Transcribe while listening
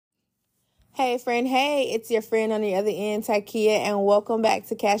Hey friend, hey, it's your friend on the other end, Takia, and welcome back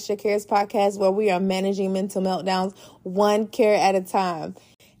to Cast Your Cares podcast, where we are managing mental meltdowns one care at a time.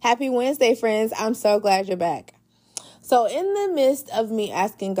 Happy Wednesday, friends. I'm so glad you're back. So in the midst of me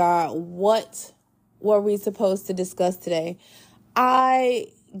asking God, what were we supposed to discuss today, I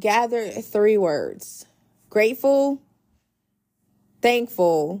gathered 3 words: grateful,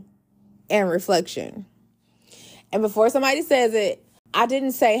 thankful, and reflection. And before somebody says it, I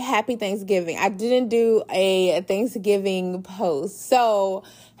didn't say happy Thanksgiving. I didn't do a Thanksgiving post. So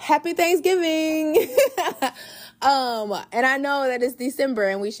happy Thanksgiving. And I know that it's December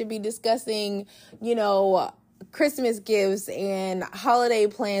and we should be discussing, Christmas gifts and holiday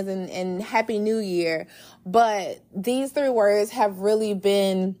plans and Happy New Year. But these 3 words have really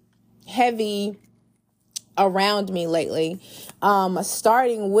been heavy around me lately.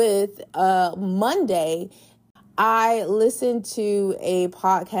 Starting with Monday, I listened to a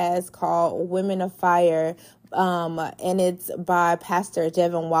podcast called Women of Fire, and it's by Pastor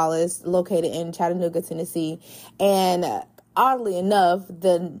Devin Wallace, located in Chattanooga, Tennessee. And oddly enough,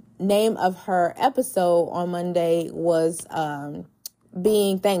 the name of her episode on Monday was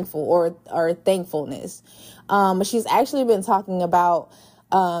being thankful or thankfulness. She's actually been talking about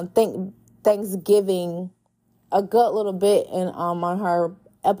Thanksgiving a good little bit on her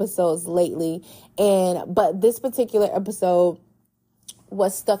episodes lately, but this particular episode, what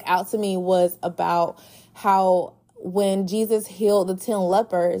stuck out to me was about how when Jesus healed the 10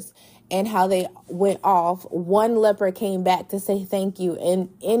 lepers and how they went off, one leper came back to say thank you, and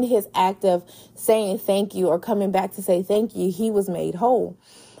in his act of saying thank you or coming back to say thank you, he was made whole.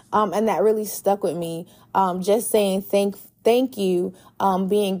 And that really stuck with me. Just saying thank you,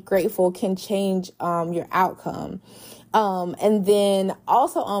 being grateful can change your outcome. And then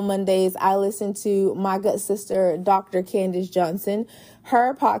also on Mondays, I listen to my good sister, Dr. Candace Johnson.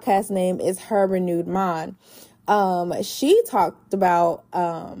 Her podcast name is Her Renewed Mind. She talked about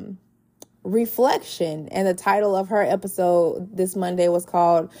reflection, and the title of her episode this Monday was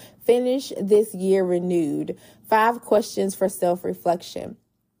called Finish This Year Renewed: 5 Questions for Self-Reflection.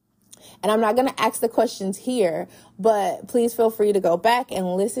 And I'm not going to ask the questions here, but please feel free to go back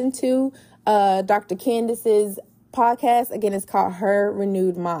and listen to Dr. Candace's podcast. Again, it's called Her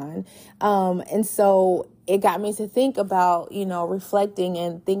Renewed Mind. And so it got me to think about, reflecting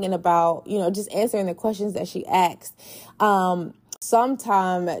and thinking about, just answering the questions that she asked.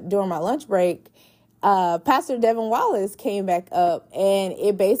 Sometime during my lunch break, Pastor Devin Wallace came back up, and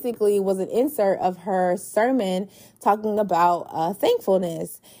it basically was an insert of her sermon talking about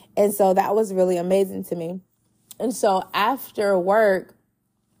thankfulness. And so that was really amazing to me. And so after work,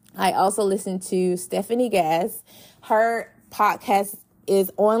 I also listened to Stephanie Gass. Her podcast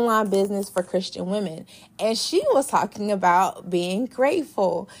is Online Business for Christian Women, and she was talking about being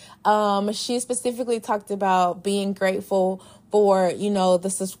grateful. She specifically talked about being grateful for, the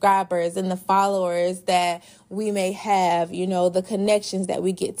subscribers and the followers that we may have, the connections that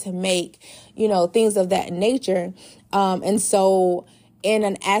we get to make, things of that nature. And so in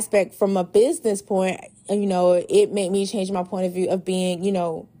an aspect from a business point, it made me change my point of view of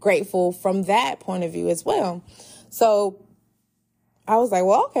being, grateful from that point of view as well. So I was like,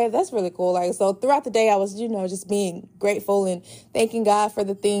 well, okay, that's really cool. So throughout the day, I was, just being grateful and thanking God for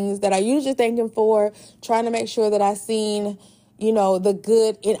the things that I usually thank him for, trying to make sure that I seen, the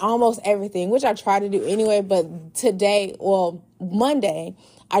good in almost everything, which I try to do anyway. But today, Monday,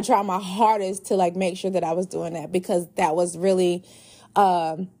 I tried my hardest to make sure that I was doing that, because that was really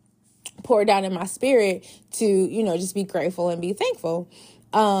poured down in my spirit to, just be grateful and be thankful.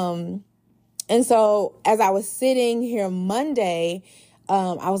 And so as I was sitting here Monday,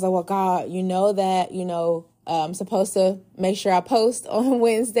 I was like, well, God, that, I'm supposed to make sure I post on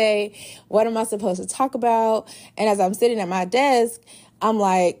Wednesday. What am I supposed to talk about? And as I'm sitting at my desk, I'm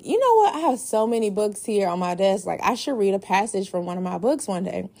like, you know what? I have so many books here on my desk. I should read a passage from one of my books one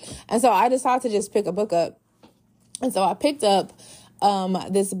day. And so I decided to just pick a book up. And so I picked up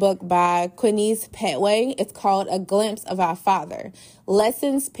this book by Quinice Petway. It's called A Glimpse of Our Father: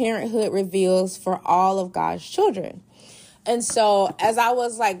 Lessons Parenthood Reveals for All of God's Children. And so as I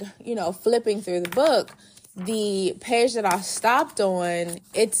was flipping through the book, the page that I stopped on,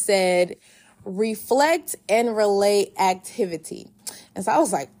 it said reflect and relate activity. And so I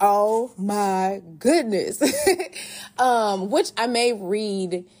was like, oh my goodness, which I may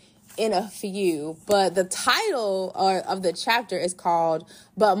read in a few, but the title of the chapter is called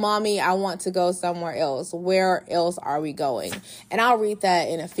But Mommy, I Want to Go Somewhere Else. Where else are we going? And I'll read that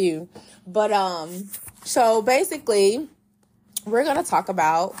in a few. But so basically, we're going to talk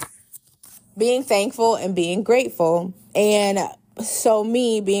about being thankful and being grateful. And So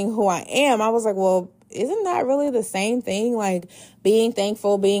me being who I am, I was like, well, isn't that really the same thing? Like being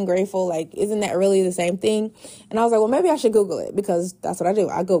thankful, being grateful, like, isn't that really the same thing? And I was like, well, maybe I should Google it, because that's what I do.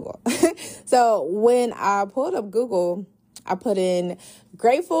 I Google. So when I pulled up Google, I put in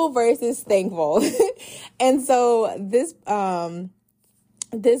grateful versus thankful. And so this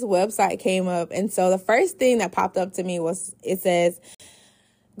website came up. And so the first thing that popped up to me was, it says,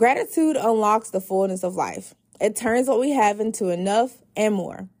 gratitude unlocks the fullness of life. It turns what we have into enough and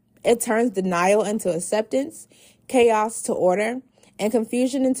more. It turns denial into acceptance, chaos to order, and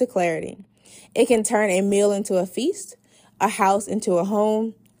confusion into clarity. It can turn a meal into a feast, a house into a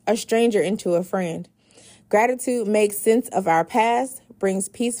home, a stranger into a friend. Gratitude makes sense of our past, brings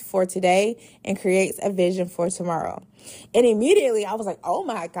peace for today, and creates a vision for tomorrow. And immediately I was like, oh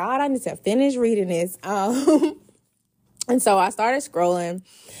my God, I need to finish reading this. And so I started scrolling,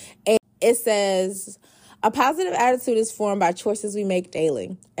 and it says, a positive attitude is formed by choices we make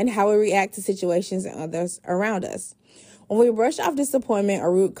daily and how we react to situations and others around us. When we brush off disappointment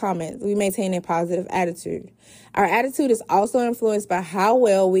or rude comments, we maintain a positive attitude. Our attitude is also influenced by how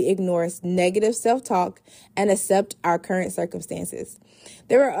well we ignore negative self-talk and accept our current circumstances.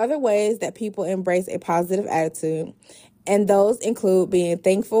 There are other ways that people embrace a positive attitude, and those include being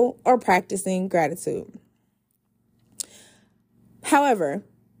thankful or practicing gratitude. However,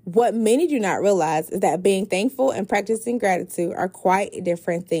 what many do not realize is that being thankful and practicing gratitude are quite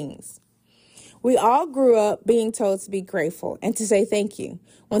different things. We all grew up being told to be grateful and to say thank you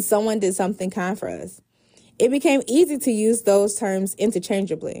when someone did something kind for us. It became easy to use those terms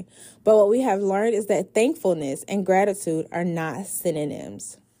interchangeably, but what we have learned is that thankfulness and gratitude are not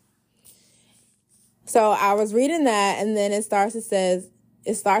synonyms. So I was reading that, and then it starts to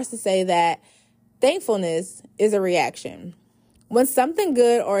say that thankfulness is a reaction. When something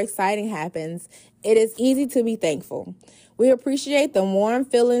good or exciting happens, it is easy to be thankful. We appreciate the warm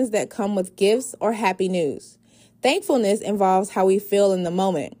feelings that come with gifts or happy news. Thankfulness involves how we feel in the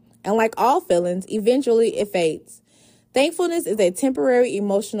moment, and like all feelings, eventually it fades. Thankfulness is a temporary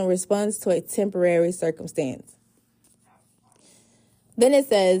emotional response to a temporary circumstance. Then it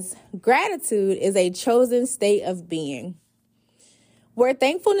says, gratitude is a chosen state of being. Where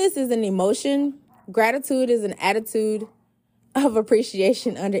thankfulness is an emotion, gratitude is an attitude of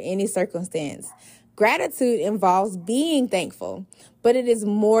appreciation under any circumstance. Gratitude involves being thankful, but it is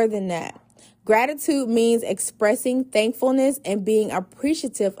more than that. Gratitude means expressing thankfulness and being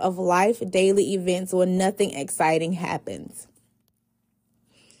appreciative of life daily events when nothing exciting happens.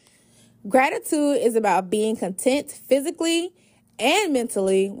 Gratitude is about being content physically and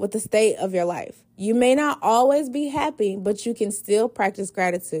mentally with the state of your life. You may not always be happy, but you can still practice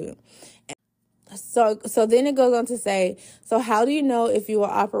gratitude. So then it goes on to say, so how do you know if you are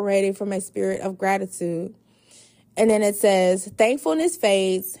operating from a spirit of gratitude? And then it says, thankfulness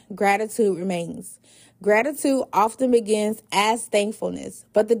fades, gratitude remains. Gratitude often begins as thankfulness,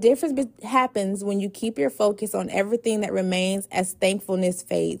 but the difference happens when you keep your focus on everything that remains as thankfulness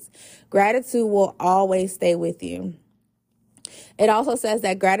fades. Gratitude will always stay with you. It also says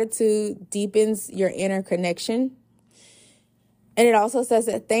that gratitude deepens your inner connection. And it also says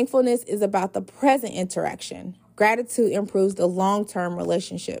that thankfulness is about the present interaction. Gratitude improves the long-term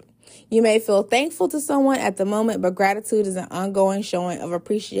relationship. You may feel thankful to someone at the moment, but gratitude is an ongoing showing of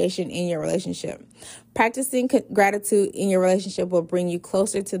appreciation in your relationship. Practicing gratitude in your relationship will bring you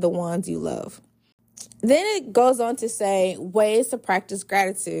closer to the ones you love. Then it goes on to say ways to practice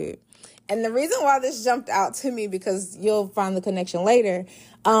gratitude. And the reason why this jumped out to me, because you'll find the connection later,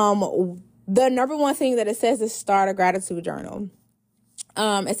 the number one thing that it says is start a gratitude journal.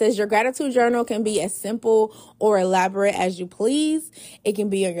 It says your gratitude journal can be as simple or elaborate as you please. It can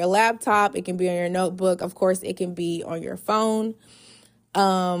be on your laptop. It can be on your notebook. Of course, it can be on your phone.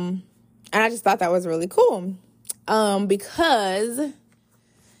 And I just thought that was really cool. Because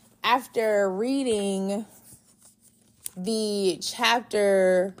after reading the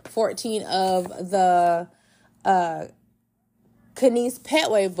chapter 14 of the Kenice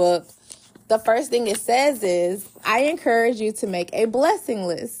Petway book, the first thing it says is, I encourage you to make a blessing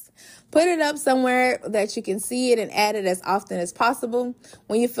list. Put it up somewhere that you can see it and add it as often as possible.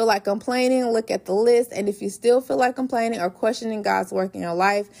 When you feel like complaining, look at the list. And if you still feel like complaining or questioning God's work in your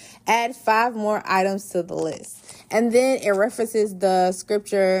life, add 5 more items to the list. And then it references the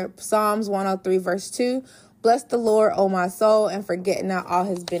scripture, Psalms 103 verse 2. Bless the Lord, O my soul, and forget not all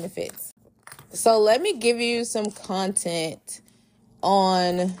his benefits. So let me give you some content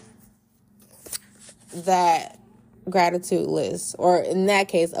on that gratitude list, or in that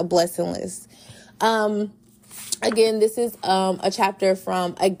case, a blessing list. Again, this is a chapter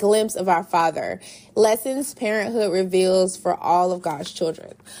from A Glimpse of Our Father. Lessons Parenthood Reveals for All of God's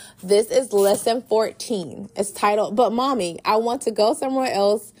Children. This is lesson 14. It's titled, But Mommy, I Want to Go Somewhere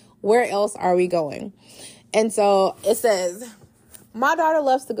Else. Where else are we going? And so it says, My daughter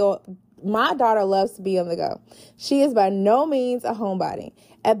loves to be on the go. She is by no means a homebody.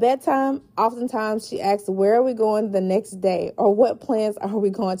 At bedtime, oftentimes she asks, where are we going the next day? Or what plans are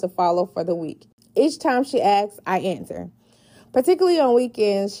we going to follow for the week? Each time she asks, I answer. Particularly on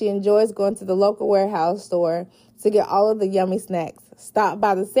weekends, she enjoys going to the local warehouse store to get all of the yummy snacks, stop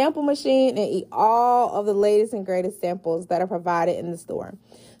by the sample machine, and eat all of the latest and greatest samples that are provided in the store.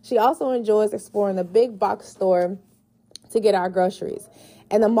 She also enjoys exploring the big box store to get our groceries,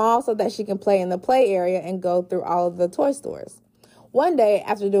 and the mall so that she can play in the play area and go through all of the toy stores. One day,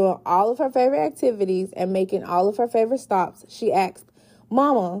 after doing all of her favorite activities and making all of her favorite stops, she asked,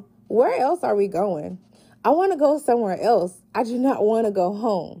 Mama, where else are we going? I want to go somewhere else. I do not want to go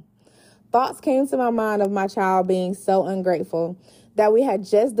home. Thoughts came to my mind of my child being so ungrateful that we had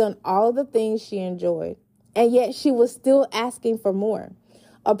just done all of the things she enjoyed, and yet she was still asking for more,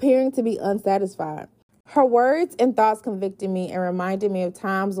 appearing to be unsatisfied. Her words and thoughts convicted me and reminded me of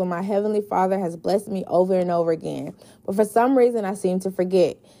times when my Heavenly Father has blessed me over and over again, but for some reason I seem to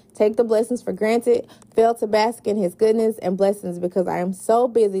forget. Take the blessings for granted, fail to bask in His goodness and blessings because I am so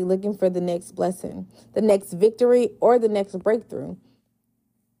busy looking for the next blessing, the next victory, or the next breakthrough.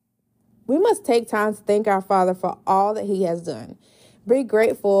 We must take time to thank our Father for all that He has done. Be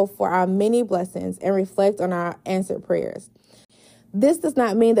grateful for our many blessings and reflect on our answered prayers. This does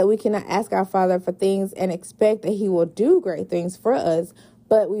not mean that we cannot ask our Father for things and expect that He will do great things for us,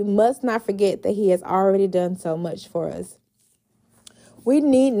 but we must not forget that He has already done so much for us. We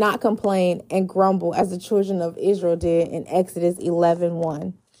need not complain and grumble as the children of Israel did in Exodus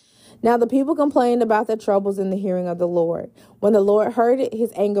 11:1. Now the people complained about their troubles in the hearing of the Lord. When the Lord heard it,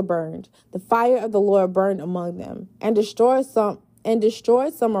 His anger burned. The fire of the Lord burned among them and destroyed some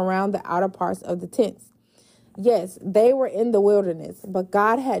around the outer parts of the tents. Yes, they were in the wilderness, but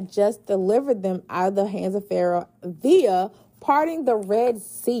God had just delivered them out of the hands of Pharaoh via parting the Red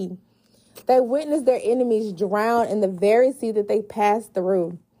Sea. They witnessed their enemies drown in the very sea that they passed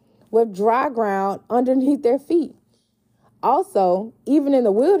through, with dry ground underneath their feet. Also, even in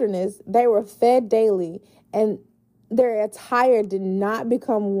the wilderness, they were fed daily, and their attire did not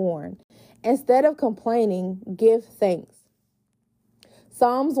become worn. Instead of complaining, give thanks.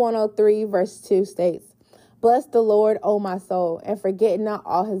 Psalms 103 verse 2 states, Bless the Lord, O my soul, and forget not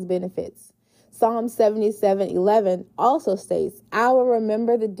all His benefits. Psalm 77:11 also states, I will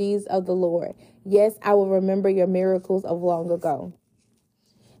remember the deeds of the Lord. Yes, I will remember your miracles of long ago.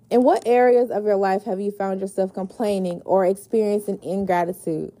 In what areas of your life have you found yourself complaining or experiencing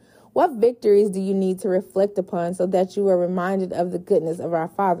ingratitude? What victories do you need to reflect upon so that you are reminded of the goodness of our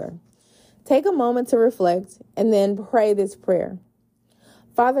Father? Take a moment to reflect and then pray this prayer.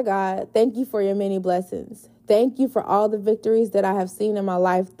 Father God, thank you for your many blessings. Thank you for all the victories that I have seen in my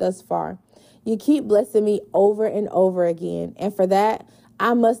life thus far. You keep blessing me over and over again, and for that,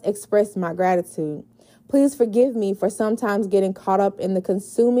 I must express my gratitude. Please forgive me for sometimes getting caught up in the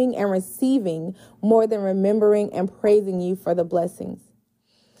consuming and receiving more than remembering and praising you for the blessings.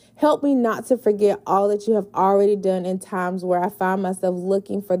 Help me not to forget all that you have already done in times where I find myself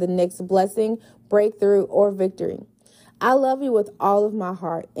looking for the next blessing, breakthrough, or victory. I love you with all of my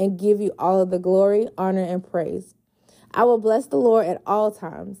heart and give you all of the glory, honor, and praise. I will bless the Lord at all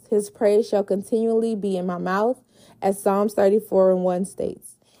times. His praise shall continually be in my mouth, as Psalms 34:1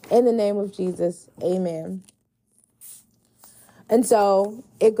 states. In the name of Jesus, amen. And so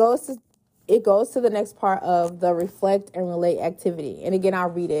it goes to the next part of the reflect and relate activity. And again, I'll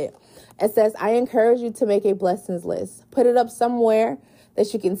read it. It says, I encourage you to make a blessings list. Put it up somewhere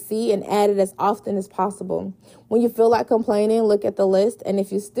that you can see and add it as often as possible. When you feel like complaining, look at the list. And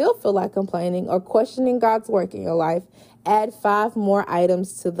if you still feel like complaining or questioning God's work in your life, add 5 more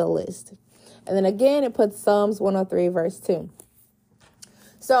items to the list. And then again, it puts Psalms 103 verse 2.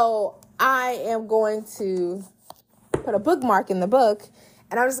 So I am going to put a bookmark in the book,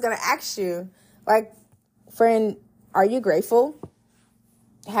 and I'm just going to ask you, like, friend, are you grateful?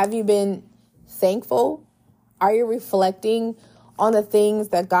 Have you been thankful? Are you reflecting on the things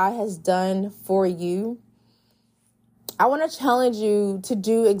that God has done for you? I want to challenge you to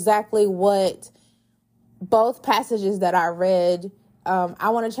do exactly what both passages that I read, I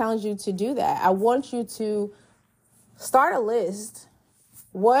want to challenge you to do that. I want you to start a list.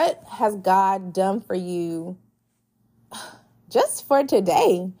 What has God done for you just for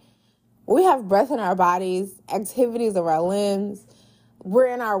today? We have breath in our bodies, activities of our limbs. We're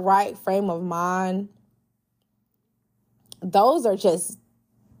in our right frame of mind. those are just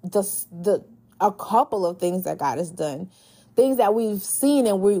a couple of things that God has done, things that we've seen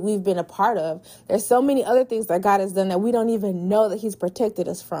and we've been a part of. There's so many other things that God has done that we don't even know that he's protected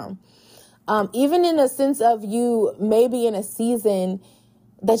us from. Even in a sense of you maybe in a season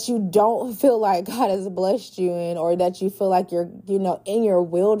that you don't feel like God has blessed you in, or that you feel like you're, in your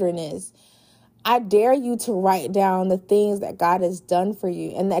wilderness. I dare you to write down the things that God has done for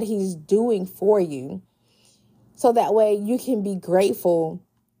you and that he's doing for you. So that way you can be grateful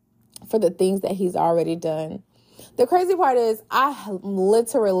for the things that he's already done. The crazy part is I'm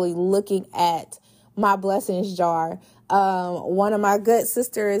literally looking at my blessings jar. One of my good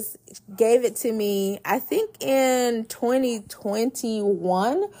sisters gave it to me, I think in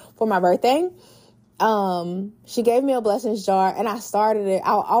 2021 for my birthday. She gave me a blessings jar and I started it.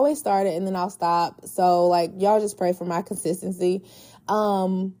 I'll always start it and then I'll stop. So y'all just pray for my consistency.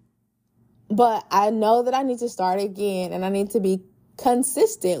 But I know that I need to start again and I need to be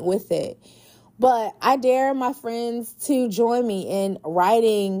consistent with it. But I dare my friends to join me in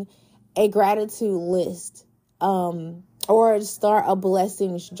writing a gratitude list, or start a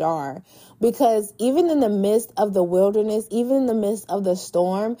blessings jar, because even in the midst of the wilderness, even in the midst of the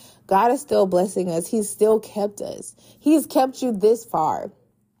storm, God is still blessing us. He's still kept us. He's kept you this far.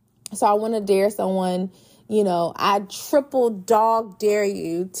 So I want to dare someone, I triple dog dare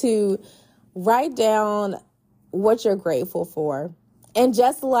you to write down what you're grateful for. And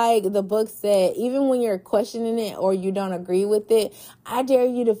just like the book said, even when you're questioning it or you don't agree with it, I dare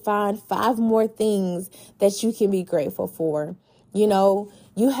you to find 5 more things that you can be grateful for.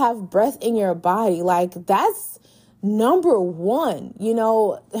 You have breath in your body. That's number one.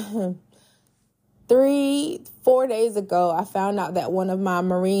 3-4 days ago, I found out that one of my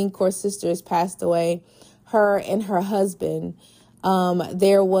Marine Corps sisters passed away, her and her husband.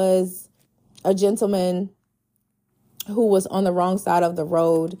 There was a gentleman who was on the wrong side of the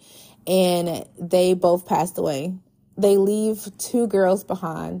road, and they both passed away. They leave 2 girls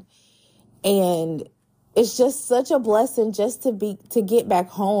behind, and it's just such a blessing just to get back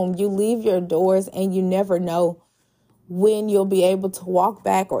home. You leave your doors and you never know when you'll be able to walk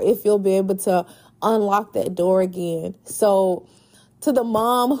back or if you'll be able to unlock that door again. So to the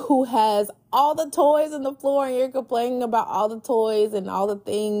mom who has all the toys on the floor and you're complaining about all the toys and all the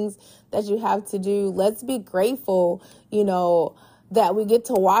things that you have to do, let's be grateful, that we get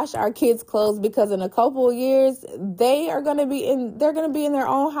to wash our kids' clothes, because in a couple of years, they're going to be in their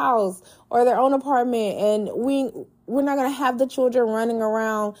own house or their own apartment. And we're not going to have the children running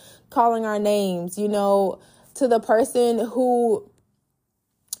around calling our names, to the person who,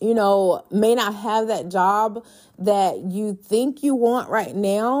 may not have that job that you think you want right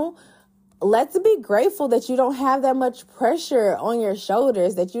now. Let's be grateful that you don't have that much pressure on your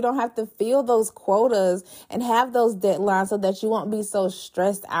shoulders, that you don't have to feel those quotas and have those deadlines, so that you won't be so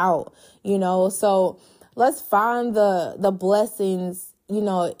stressed out, So let's find the blessings,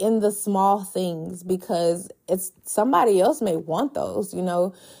 in the small things, because it's somebody else may want those,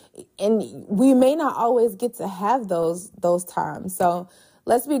 and we may not always get to have those times. So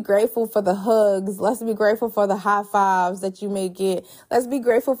let's be grateful for the hugs. Let's be grateful for the high fives that you may get. Let's be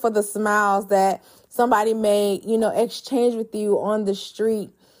grateful for the smiles that somebody may, exchange with you on the street.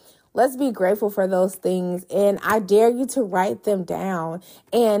 Let's be grateful for those things. And I dare you to write them down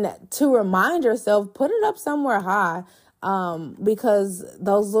and to remind yourself, put it up somewhere high, because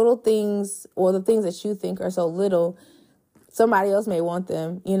those little things, or the things that you think are so little, somebody else may want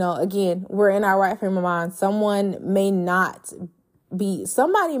them. Again, we're in our right frame of mind. Somebody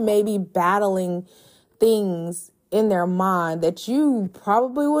may be battling things in their mind that you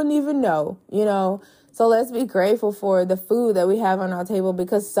probably wouldn't even know, So let's be grateful for the food that we have on our table,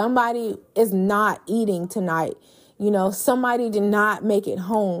 because somebody is not eating tonight. Somebody did not make it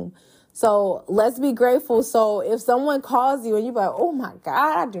home. So let's be grateful. So if someone calls you and you're like, oh my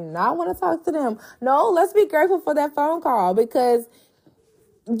God, I do not want to talk to them. No, let's be grateful for that phone call, because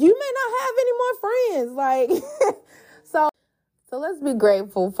you may not have any more friends. So let's be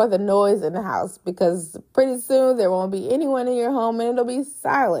grateful for the noise in the house, because pretty soon there won't be anyone in your home and it'll be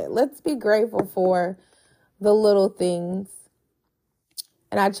silent. Let's be grateful for the little things.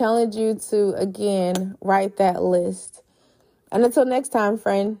 And I challenge you to, again, write that list. And until next time,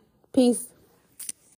 friend, peace.